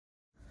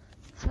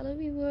Hello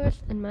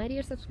viewers and my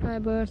dear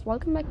subscribers,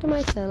 welcome back to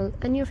my channel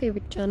and your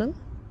favorite channel,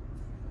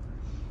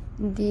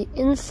 the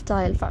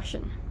InStyle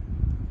Fashion.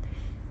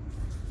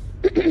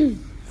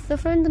 So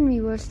friends and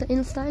viewers, the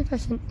InStyle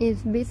Fashion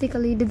is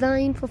basically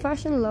designed for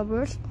fashion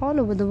lovers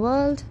all over the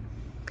world,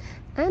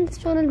 and this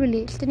channel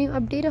relates the new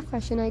update of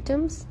fashion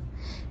items,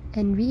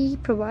 and we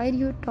provide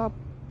you top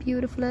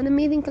beautiful and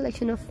amazing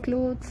collection of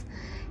clothes,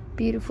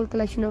 beautiful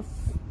collection of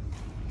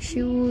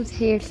shoes,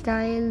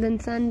 hairstyles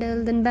and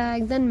sandals and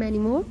bags and many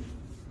more.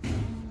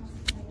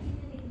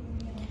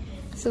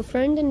 So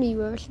friends and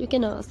viewers, you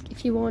can ask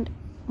if you want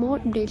more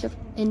updates of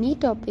any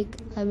topic.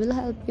 I will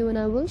help you and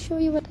I will show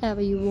you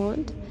whatever you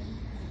want.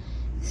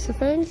 So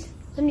friends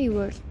and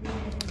viewers,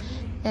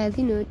 as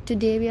you know,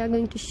 today we are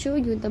going to show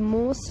you the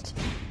most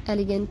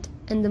elegant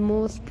and the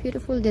most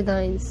beautiful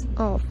designs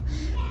of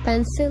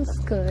pencil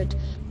skirt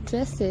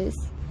dresses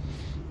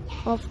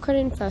of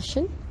current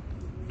fashion.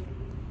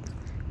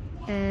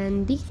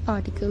 And these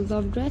articles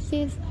of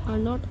dresses are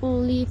not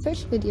only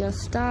fits with your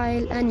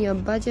style and your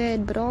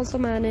budget, but also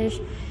manage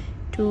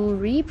to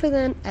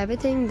represent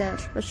everything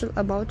that's special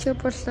about your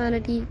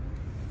personality.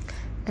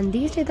 And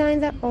these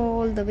designs are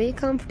all the way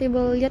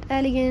comfortable yet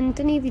elegant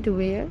and easy to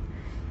wear,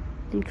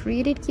 and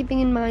created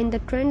keeping in mind the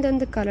trend and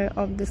the color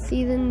of the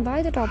season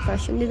by the top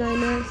fashion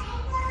designers.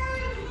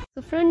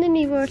 So friends and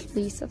viewers,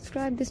 please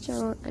subscribe this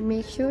channel and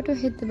make sure to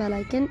hit the bell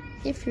icon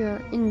if you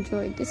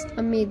enjoyed this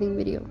amazing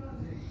video.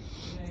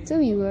 So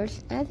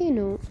viewers, as you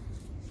know,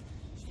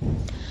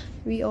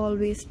 we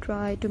always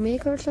try to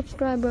make our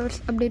subscribers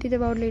updated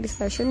about latest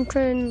fashion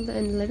trends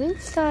and living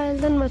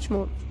styles and much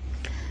more.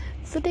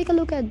 So take a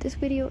look at this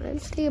video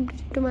and stay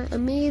updated to my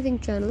amazing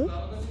channel.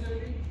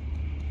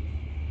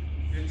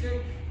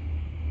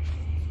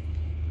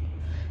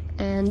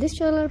 And this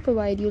channel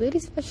provides you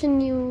latest fashion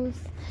news,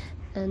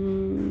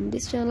 and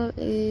this channel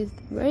is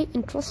very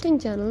interesting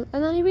channel,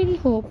 and I really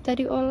hope that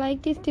you all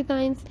like these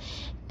designs.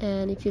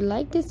 And if you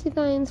like these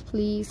designs,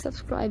 please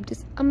subscribe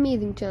this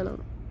amazing channel.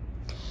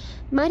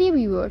 My dear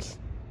viewers,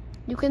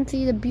 you can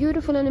see the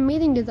beautiful and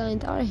amazing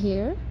designs are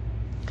here.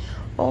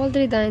 All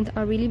the designs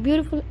are really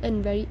beautiful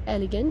and very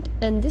elegant,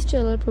 and this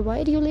channel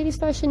provides you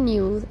latest fashion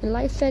news and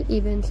lifestyle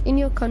events in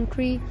your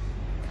country,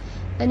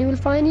 and you will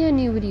find here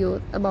new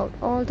videos about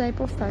all type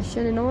of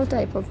fashion and all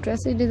type of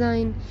dresses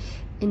design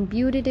and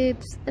beauty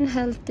tips and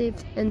health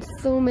tips and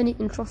so many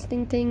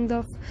interesting things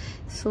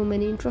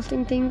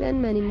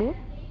and many more.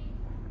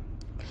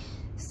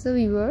 So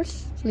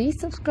viewers, please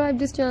subscribe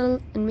this channel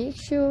and make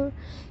sure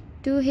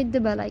to hit the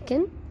bell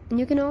icon, and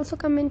you can also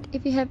comment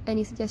if you have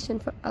any suggestion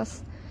for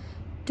us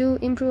to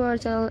improve our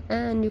channel,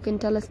 and you can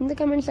tell us in the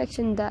comment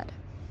section that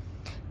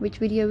which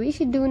video we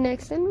should do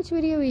next and which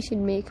video we should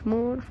make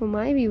more for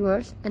my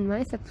viewers and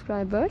my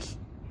subscribers.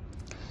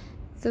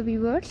 So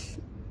viewers,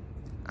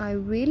 I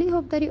really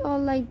hope that you all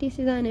like this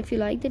design. If you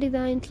like the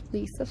designs,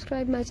 please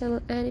subscribe my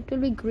channel, and it will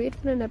be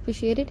grateful and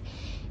appreciated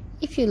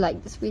if you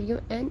like this video.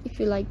 And if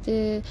you like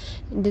the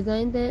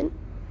design, then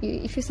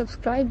if you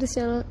subscribe this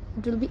channel,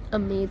 it will be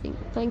amazing.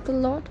 Thanks a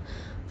lot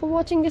for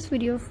watching this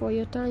video, for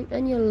your time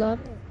and your love.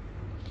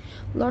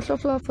 Lots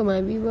of love for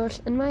my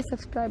viewers and my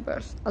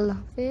subscribers.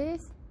 Allah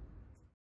Hafiz.